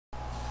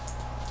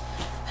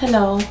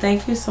Hello,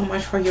 thank you so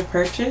much for your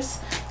purchase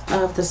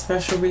of the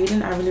special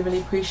reading. I really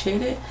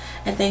appreciate it,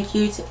 and thank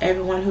you to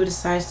everyone who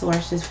decides to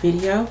watch this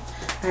video.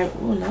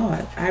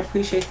 I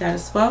appreciate that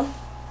as well.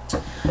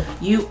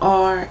 You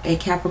are a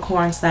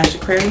Capricorn /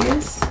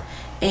 Aquarius,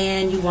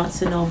 and you want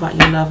to know about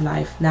your love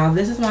life. Now,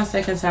 this is my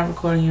second time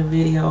recording your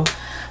video.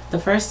 The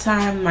first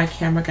time my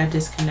camera got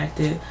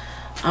disconnected.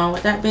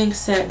 With that being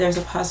said, there's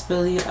a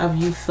possibility of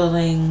you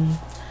feeling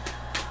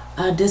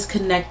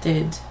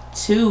disconnected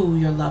to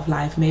your love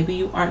life. Maybe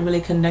you aren't really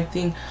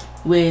connecting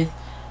with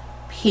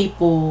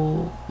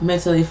people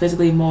mentally,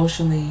 physically,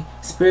 emotionally,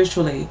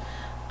 spiritually.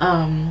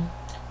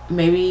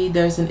 Maybe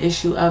there's an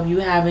issue of you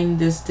having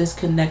this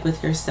disconnect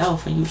with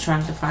yourself, and you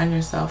trying to find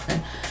yourself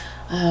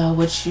and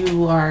what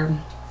you are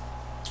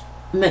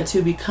meant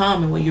to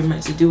become and what you're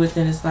meant to do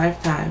within this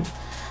lifetime.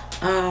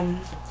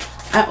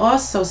 I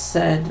also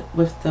said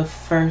with the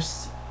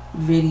first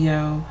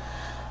video,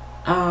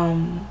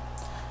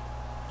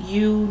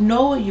 you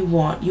know what you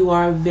want. You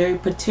are very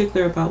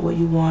particular about what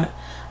you want.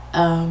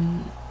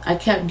 I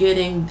kept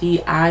getting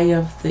the eye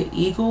of the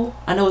eagle.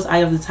 I know it's eye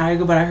of the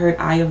tiger, but I heard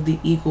eye of the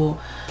eagle.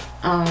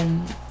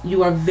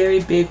 You are very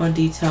big on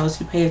details.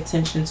 You pay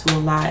attention to a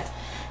lot,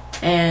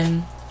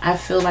 and I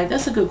feel like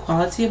that's a good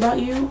quality about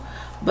you.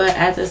 But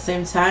at the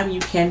same time, you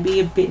can be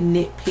a bit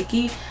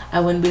nitpicky. I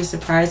wouldn't be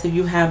surprised if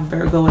you have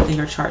Virgo within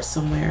your chart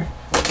somewhere.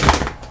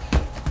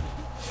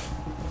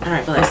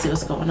 Alright, but let's see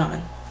what's going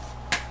on.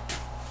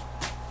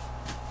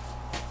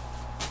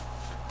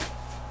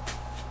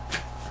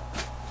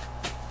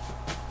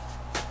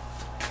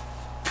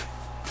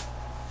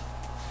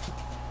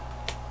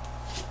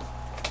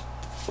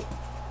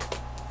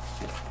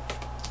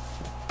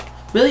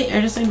 Really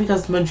interesting,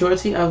 because the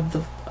majority of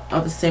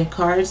the same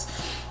cards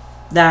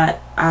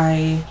that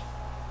I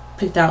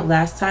picked out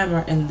last time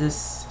are in this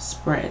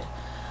spread.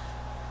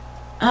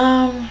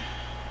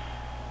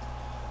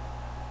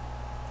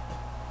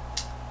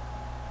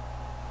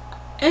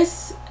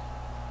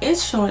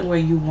 It's showing where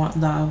you want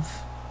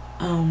love.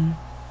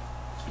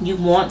 You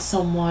want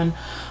someone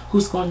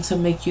who's going to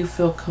make you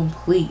feel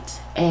complete,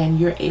 and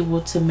you're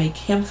able to make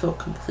him feel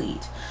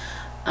complete.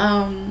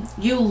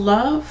 You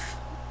love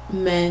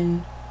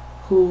men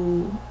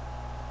who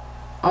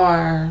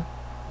are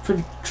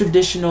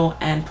traditional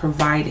and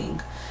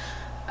providing,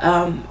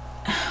 but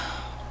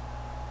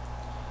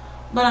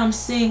I'm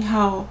seeing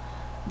how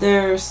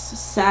there's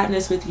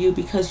sadness with you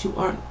because you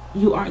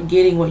aren't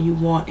getting what you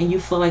want, and you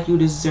feel like you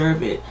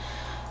deserve it.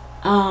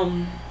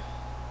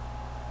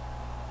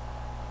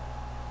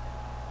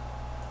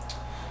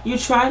 You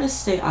try to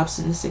stay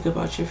optimistic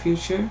about your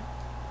future,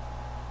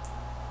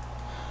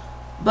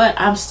 but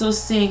I'm still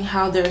seeing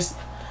how there's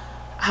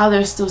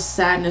still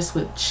sadness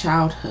with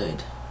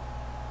childhood.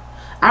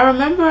 I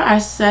remember I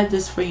said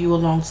this for you a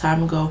long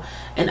time ago,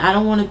 and I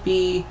don't want to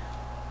be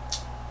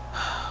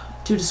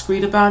too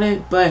discreet about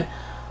it, but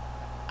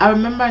I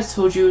remember I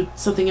told you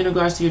something in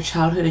regards to your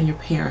childhood and your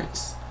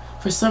parents.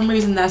 For some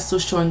reason, that's still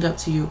showing up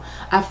to you.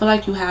 I feel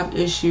like you have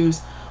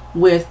issues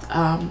with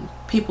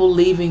people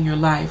leaving your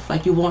life.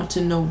 Like, you want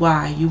to know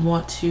why. You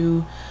want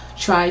to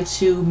try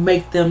to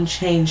make them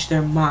change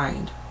their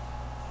mind.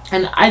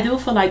 And I do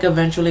feel like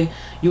eventually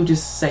you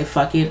just say,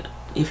 fuck it.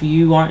 If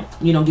you aren't,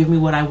 give me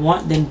what I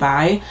want, then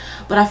bye.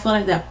 But I feel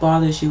like that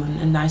bothers you,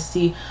 and I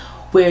see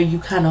where you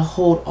kind of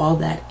hold all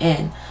that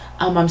in.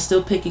 I'm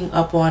still picking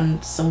up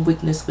on some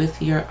weakness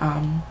with your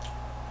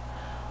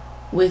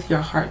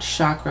heart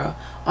chakra.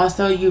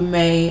 Also, you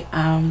may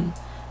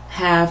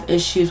have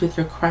issues with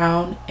your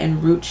crown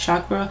and root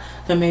chakra.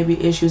 There may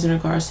be issues in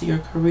regards to your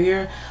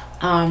career.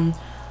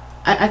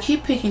 I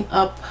keep picking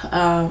up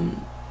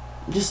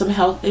just some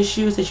health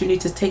issues that you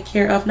need to take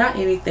care of. Not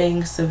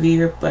anything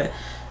severe, but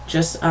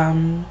just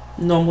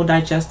normal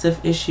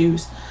digestive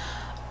issues,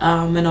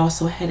 and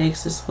also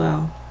headaches as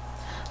well.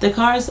 The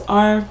cards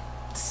are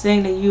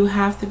saying that you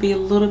have to be a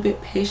little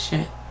bit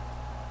patient.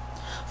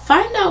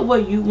 Find out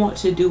what you want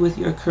to do with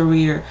your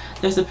career.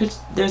 There's a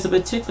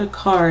particular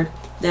card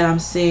that I'm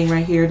seeing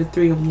right here, the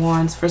Three of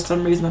Wands. For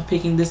some reason, I'm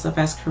picking this up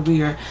as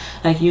career,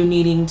 like you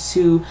needing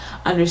to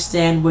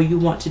understand what you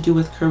want to do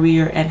with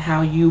career and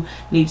how you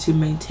need to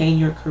maintain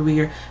your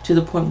career to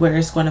the point where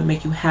it's going to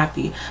make you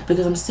happy.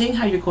 Because I'm seeing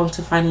how you're going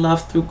to find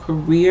love through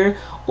career,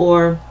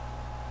 or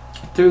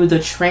through the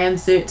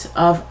transit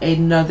of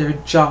another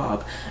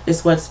job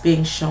is what's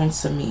being shown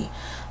to me.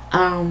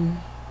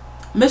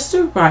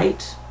 Mr.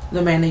 Right,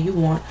 the man that you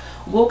want,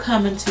 will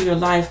come into your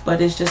life, but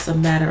it's just a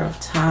matter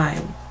of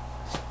time.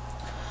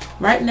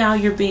 Right now,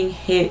 you're being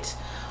hit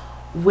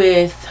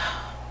with,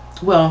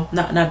 well,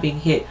 not being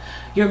hit.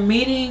 You're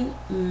meeting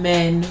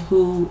men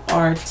who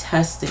are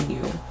testing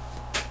you.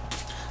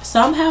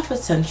 Some have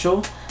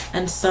potential,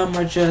 and some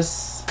are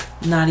just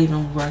not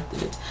even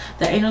worth it.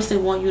 The angels, they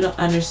want you to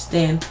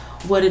understand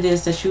what it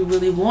is that you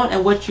really want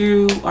and what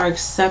you are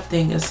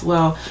accepting as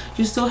well.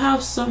 You still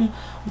have some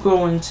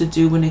growing to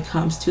do when it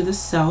comes to the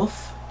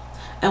self,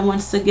 and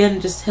once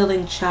again, just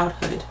healing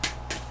childhood.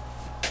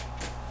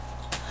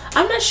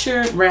 I'm not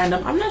sure,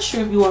 random, I'm not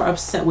sure if you are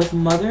upset with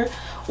mother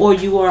or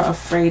you are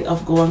afraid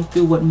of going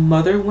through what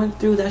mother went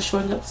through. That's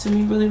showing up to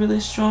me really, really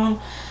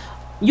strong.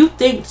 You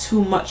think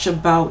too much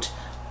about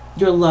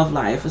your love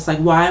life. It's like,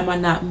 why am I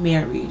not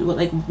married?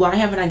 Like, why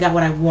haven't I got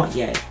what I want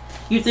yet?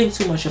 You think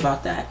too much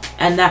about that,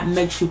 and that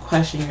makes you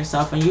question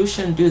yourself, and you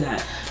shouldn't do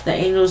that. The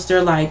angels,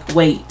 they're like,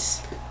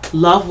 wait,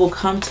 love will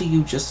come to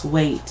you, just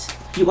wait.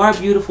 You are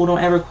beautiful, don't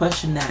ever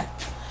question that.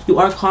 You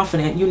are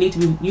confident. You need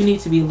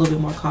to be a little bit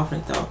more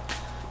confident though.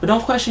 But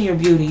don't question your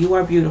beauty. You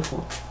are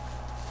beautiful.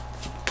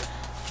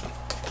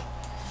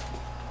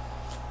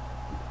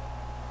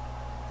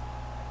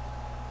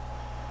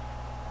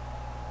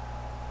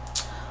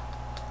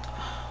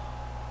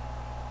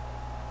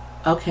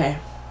 Okay.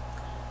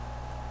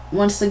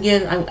 Once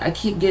again, I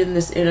keep getting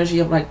this energy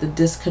of like the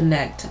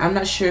disconnect. I'm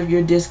not sure if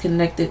you're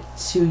disconnected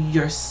to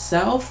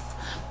yourself,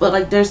 but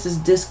like there's this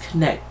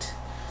disconnect,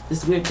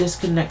 this weird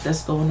disconnect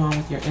that's going on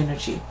with your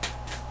energy.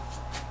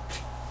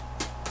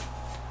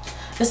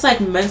 It's like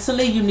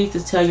mentally you need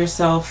to tell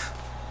yourself,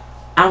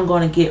 I'm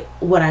going to get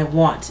what I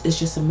want. It's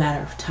just a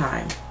matter of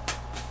time.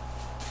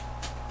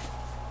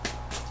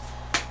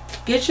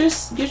 Get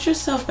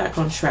yourself back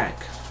on track.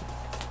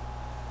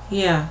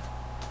 Yeah.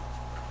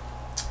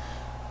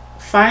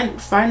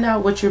 Find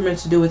out what you're meant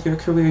to do with your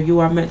career. You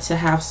are meant to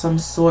have some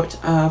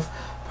sort of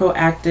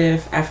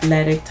proactive,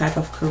 athletic type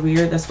of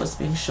career. That's what's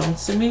being shown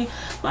to me.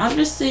 But I'm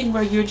just seeing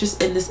where you're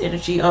just in this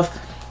energy of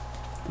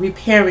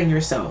repairing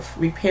yourself,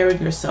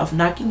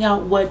 knocking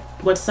out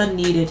what's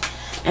unneeded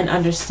and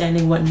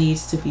understanding what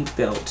needs to be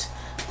built.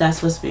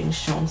 That's what's being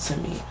shown to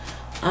me.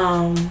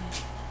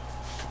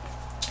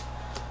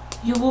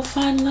 You will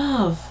find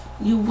love.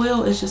 You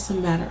will. It's just a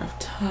matter of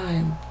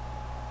time.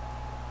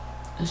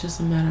 It's just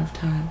a matter of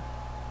time.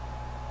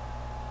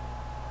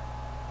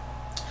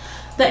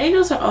 The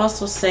angels are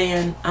also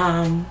saying,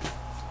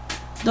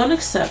 don't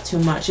accept too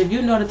much. If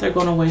you know that they're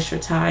going to waste your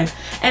time,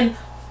 and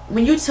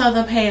when you tell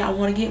them, hey, I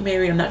want to get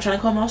married, I'm not trying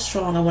to come out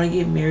strong, I want to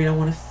get married, I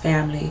want a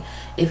family.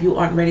 If you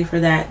aren't ready for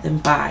that, then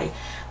bye.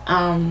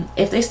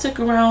 If they stick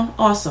around,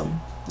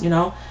 awesome. You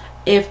know,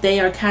 if they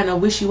are kind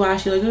of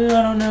wishy-washy, like, oh,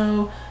 I don't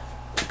know,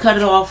 cut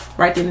it off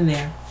right then and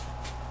there.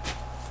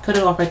 Cut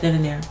it off right then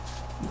and there.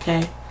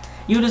 Okay?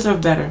 You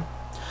deserve better.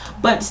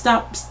 But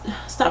stop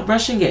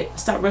rushing it.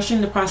 Stop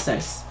rushing the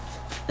process.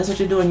 That's what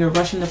you're doing. You're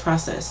rushing the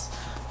process.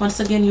 Once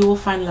again, you will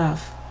find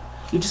love.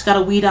 You just got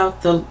to weed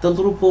out the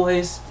little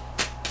boys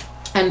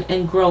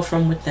and grow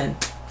from within.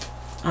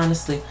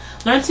 Honestly.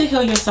 Learn to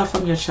heal yourself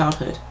from your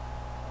childhood.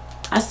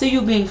 I see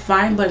you being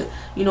fine, but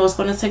you know, it's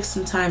going to take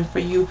some time for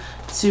you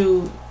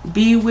to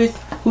be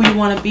with who you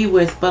want to be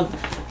with. But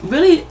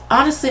really,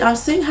 honestly, I'm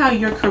seeing how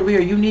your career,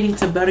 you needing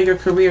to better your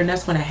career, and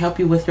that's going to help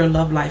you with your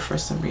love life for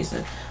some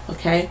reason.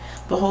 Okay?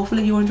 But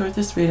hopefully you enjoyed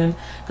this reading.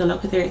 Good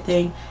luck with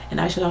everything,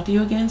 and I shall talk to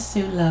you again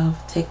soon,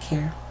 love. Take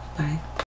care. Bye.